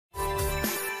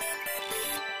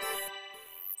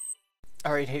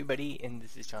Alright, hey buddy, and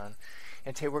this is John,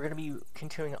 and today we're going to be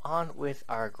continuing on with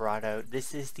our grotto.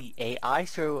 This is the AI,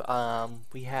 so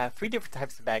we have three different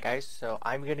types of bad guys, so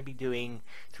I'm going to be doing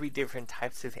three different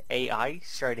types of AI,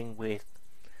 starting with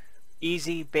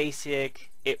easy,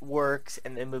 basic, it works,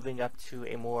 and then moving up to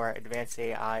a more advanced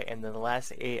AI, and then the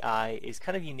last AI is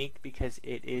kind of unique because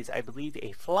it is, I believe,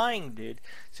 a flying dude.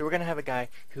 So we're going to have a guy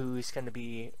who's going to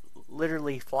be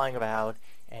literally flying about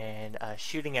and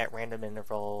shooting at random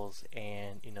intervals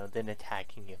and, then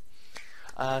attacking you.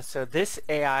 So this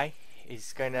AI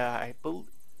is going to,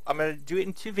 I'm going to do it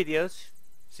in two videos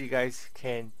so you guys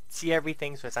can see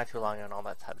everything so it's not too long and all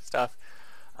that type of stuff.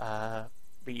 But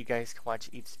you guys can watch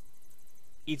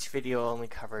each video only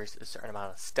covers a certain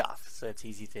amount of stuff, so it's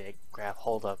easy to grab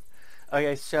hold of.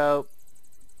 Okay, so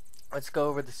let's go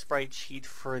over the sprite sheet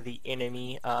for the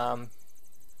enemy.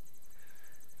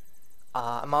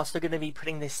 I'm also going to be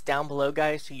putting this down below,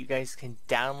 guys, so you guys can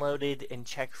download it and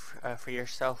check for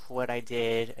yourself what I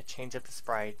did, change up the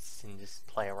sprites, and just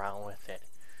play around with it.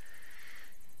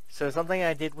 So something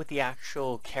I did with the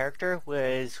actual character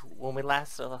was when we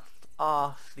last left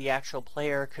off, the actual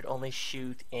player could only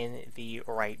shoot in the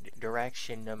right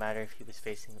direction no matter if he was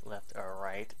facing left or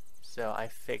right. So I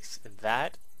fixed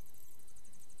that.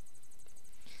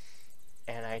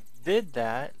 And I did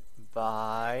that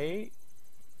by...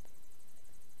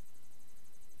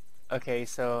 Okay,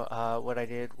 so what I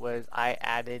did was I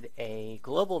added a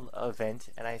global event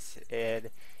and I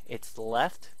said it's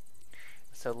left.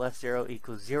 So left 0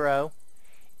 equals 0.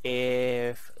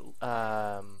 If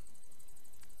let's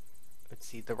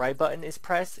see, the right button is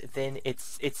pressed, then it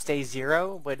stays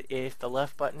 0, but if the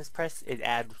left button is pressed, it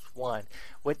adds 1.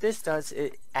 What this does,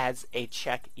 it adds a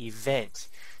check event.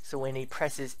 So when he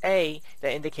presses A,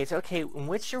 that indicates, okay, in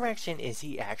which direction is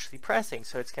he actually pressing?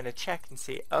 So it's going to check and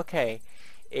see, okay,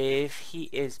 if he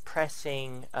is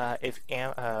pressing, what do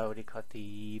you call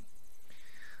it,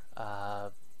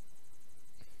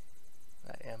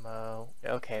 ammo,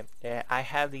 okay, I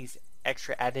have these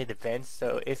extra added events,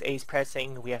 so if A is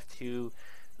pressing, we have to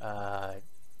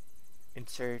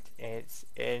insert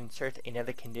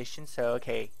another condition. So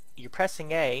okay, you're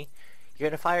pressing A, you're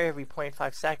going to fire every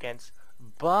 0.5 seconds,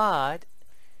 but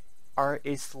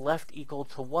is left equal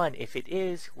to 1? If it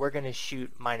is, we're going to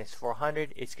shoot minus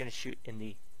 400. It's going to shoot in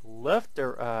the left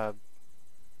or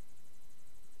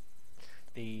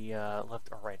left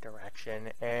or right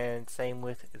direction, and same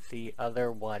with the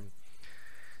other one.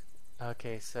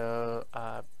 Okay, so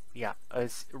yeah,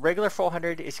 regular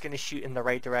 400 is going to shoot in the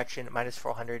right direction, minus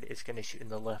 400 is going to shoot in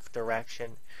the left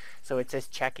direction. So it's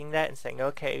just checking that and saying,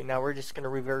 okay, now we're just going to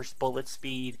reverse bullet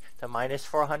speed to minus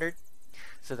 400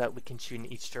 so that we can shoot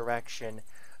in each direction.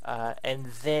 And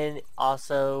then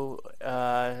also,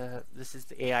 this is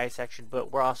the AI section,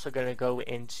 but we're also going to go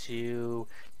into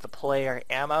the player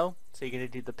ammo. So you're going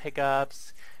to do the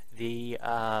pickups, the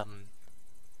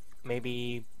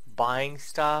maybe buying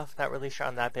stuff. Not really sure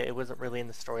on that bit. It wasn't really in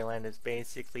the storyline. It's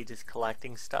basically just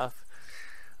collecting stuff.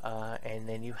 And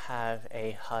then you have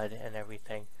a HUD and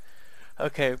everything.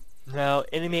 Okay, now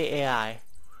enemy AI.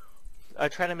 I'll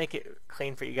try to make it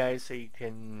clean for you guys so you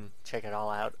can check it all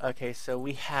out. Okay, so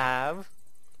we have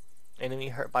enemy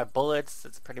hurt by bullets.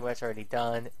 That's pretty much already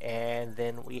done. And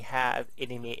then we have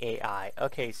enemy AI.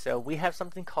 Okay, so we have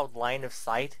something called line of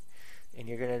sight. And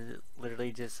you're going to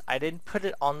literally just... I didn't put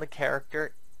it on the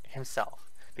character himself,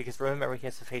 because remember, he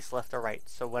has to face left or right.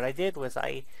 So what I did was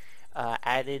I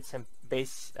added some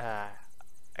base... I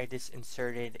just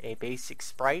inserted a basic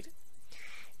sprite,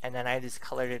 and then I just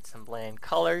colored it some bland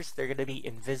colors. They're going to be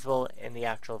invisible in the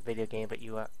actual video game, but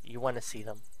you want to see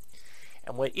them.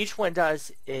 And what each one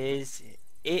does is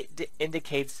it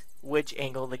indicates which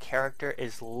angle the character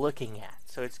is looking at.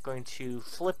 So it's going to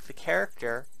flip the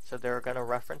character, so they're going to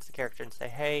reference the character and say,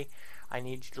 hey, I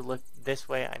need you to look this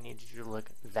way, I need you to look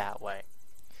that way.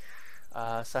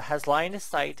 So it has line of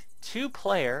sight to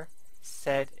player,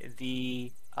 set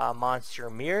the monster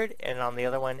mirrored, and on the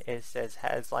other one it says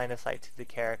has line of sight to the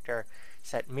character,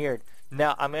 set mirrored.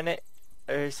 Now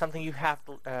there's something you have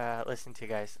to listen to,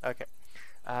 guys. Okay,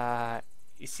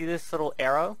 you see this little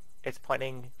arrow? It's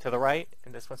pointing to the right,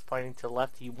 and this one's pointing to the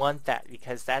left. You want that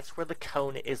because that's where the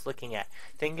cone is looking at.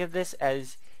 Think of this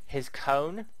as his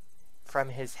cone from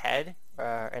his head,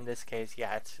 in this case,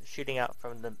 yeah, it's shooting out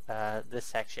from the this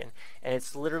section, and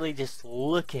it's literally just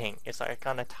looking. It's like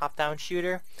on a top-down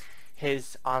shooter.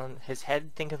 On his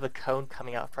head, think of a cone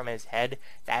coming out from his head.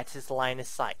 That's his line of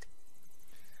sight.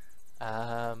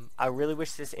 I really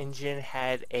wish this engine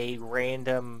had a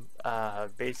random,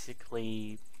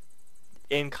 basically,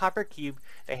 in Copper Cube,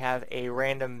 they have a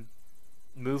random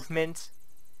movement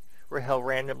where he'll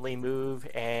randomly move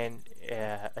in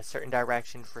a certain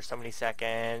direction for so many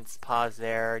seconds, pause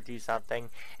there, do something,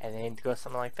 and then go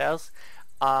something like this.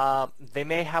 They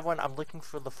may have one. I'm looking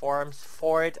for the forums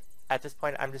for it. At this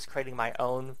point, I'm just creating my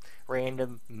own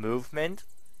random movement,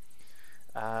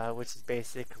 which is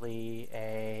basically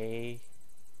a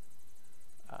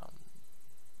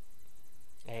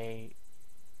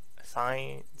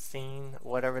sign, scene,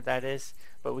 whatever that is.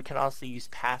 But we can also use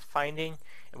pathfinding,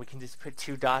 and we can just put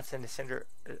 2 dots in the center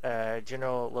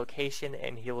general location,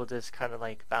 and he will just kind of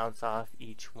like bounce off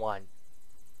each one.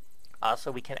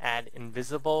 Also, we can add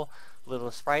invisible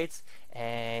little sprites,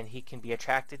 and he can be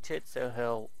attracted to it, so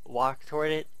he'll walk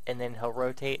toward it, and then he'll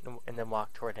rotate and then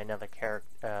walk toward another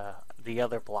character, the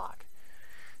other block.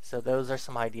 So those are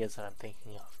some ideas that I'm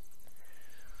thinking of.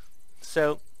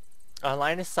 So on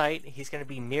line of sight, he's going to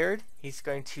be mirrored. He's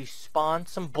going to spawn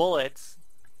some bullets,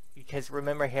 because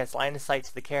remember, he has line of sight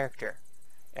to the character,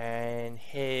 and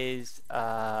his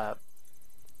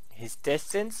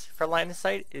distance for line of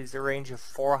sight is a range of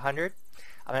 400.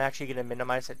 I'm actually going to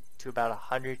minimize it to about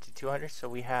 100 to 200. So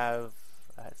we have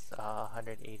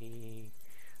 180.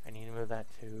 I need to move that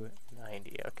to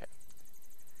 90. Okay.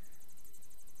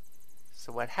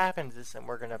 So what happens is, and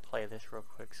we're going to play this real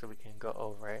quick so we can go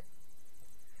over it,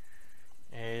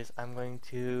 is I'm going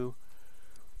to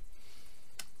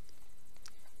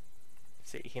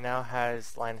see, he now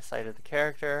has line of sight of the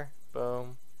character.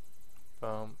 Boom.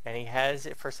 Boom. And he has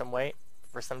it for some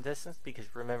distance, because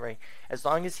remember, as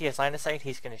long as he has line of sight,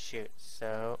 he's going to shoot.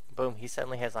 So, boom, he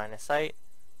suddenly has line of sight.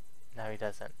 Now he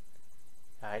doesn't.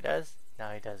 Now he does.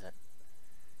 Now he doesn't.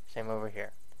 Same over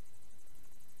here.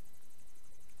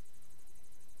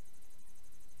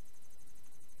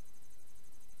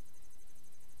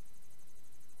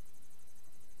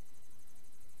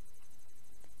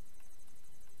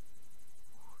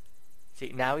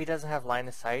 See, now he doesn't have line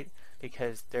of sight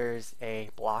because there's a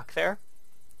block there.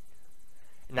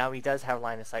 Now he does have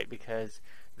line of sight because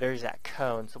there's that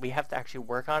cone. So we have to actually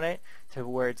work on it to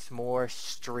where it's more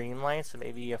streamlined. So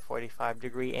maybe a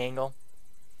 45-degree angle,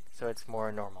 so it's more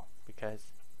normal, because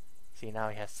see, now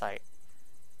he has sight.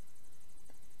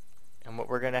 And what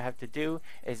we're going to have to do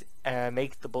is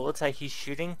make the bullets that he's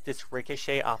shooting just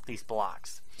ricochet off these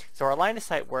blocks. So our line of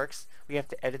sight works. We have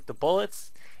to edit the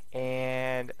bullets,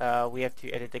 and we have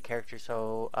to edit the character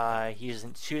so he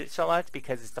doesn't shoot it so much,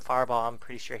 because it's the fireball. I'm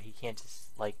pretty sure he can't just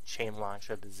like chain launch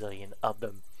a bazillion of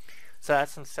them. So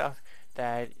that's some stuff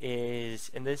that is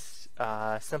in this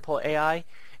simple AI.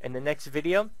 In the next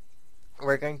video,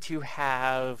 we're going to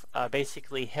have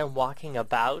basically him walking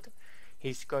about.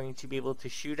 He's going to be able to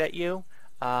shoot at you.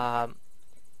 I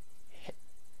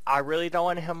really don't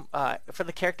want him, for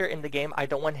the character in the game, I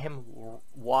don't want him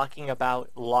walking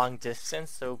about long distance.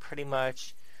 So pretty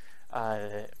much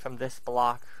from this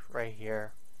block right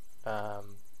here to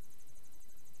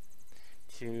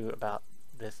about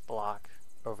this block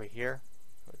over here.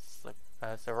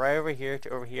 So right over here to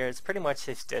over here is pretty much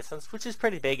his distance, which is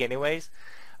pretty big anyways.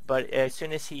 But as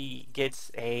soon as he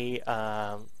gets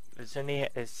as soon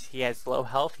as he has low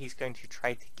health, he's going to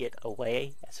try to get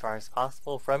away as far as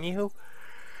possible from you.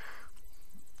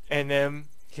 And then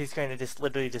he's going to just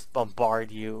literally just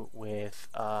bombard you with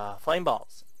flame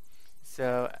balls.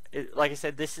 So, like I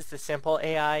said, this is the simple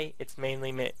AI. It's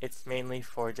mainly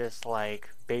for just like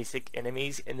basic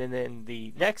enemies, and then in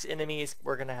the next enemies,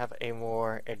 we're gonna have a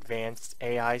more advanced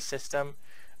AI system.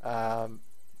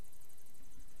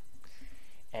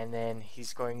 And then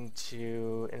he's going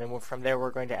to, and then from there,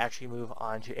 we're going to actually move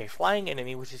on to a flying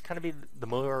enemy, which is going to be the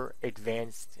more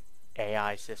advanced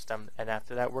AI system. And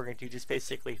after that, we're going to just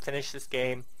basically finish this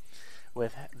game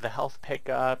with the health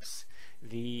pickups,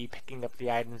 the picking up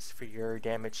the items for your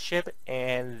damaged ship,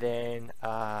 and then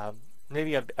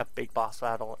maybe a big boss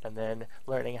battle, and then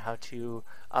learning how to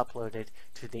upload it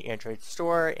to the Android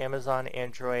store, Amazon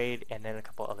Android, and then a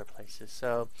couple other places.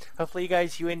 So hopefully you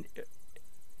guys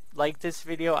like this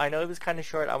video. I know it was kind of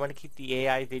short. I want to keep the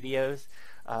AI videos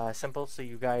simple, so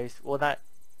you guys,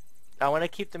 I want to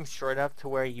keep them short enough to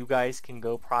where you guys can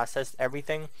go process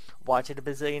everything, watch it a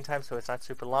bazillion times so it's not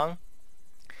super long.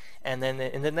 And then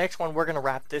in the next one, we're going to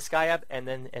wrap this guy up. And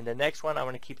then in the next one, I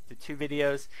want to keep the 2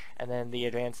 videos. And then the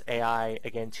advanced AI,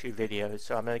 again, 2 videos.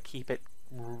 So I'm going to keep it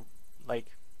like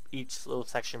each little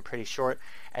section pretty short.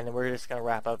 And then we're just going to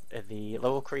wrap up the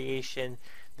level creation,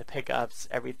 the pickups,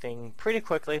 everything pretty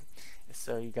quickly,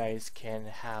 so you guys can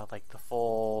have like the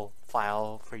full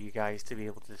file for you guys to be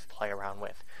able to just play around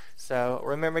with. So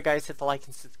remember guys, hit the like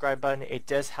and subscribe button. It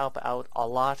does help out a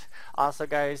lot. Also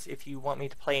guys, if you want me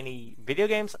to play any video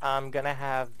games, I'm gonna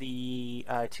have the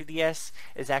 2DS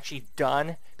is actually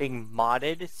done being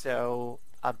modded, so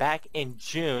back in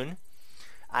June,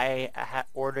 I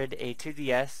ordered a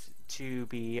 2DS to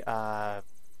be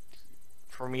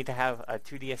for me to have a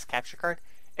 2DS capture card.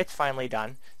 It's finally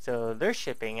done, so they're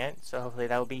shipping it, so hopefully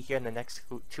that will be here in the next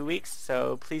 2 weeks.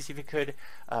 So please, if you could,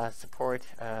 support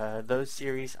those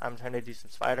series. I'm trying to do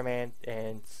some Spider-Man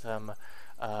and some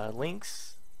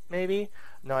Links, maybe.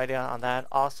 No idea on that.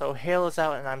 Also, Halo's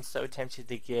out, and I'm so tempted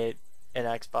to get an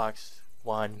Xbox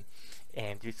One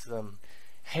and do some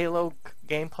Halo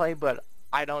gameplay, but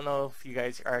I don't know if you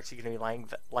guys are actually going to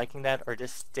be liking that, or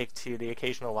just stick to the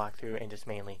occasional walkthrough and just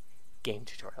mainly game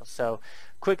tutorials. So,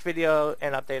 quick video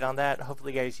and update on that.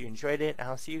 Hopefully, guys, you enjoyed it, and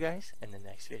I'll see you guys in the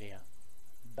next video.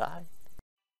 Bye.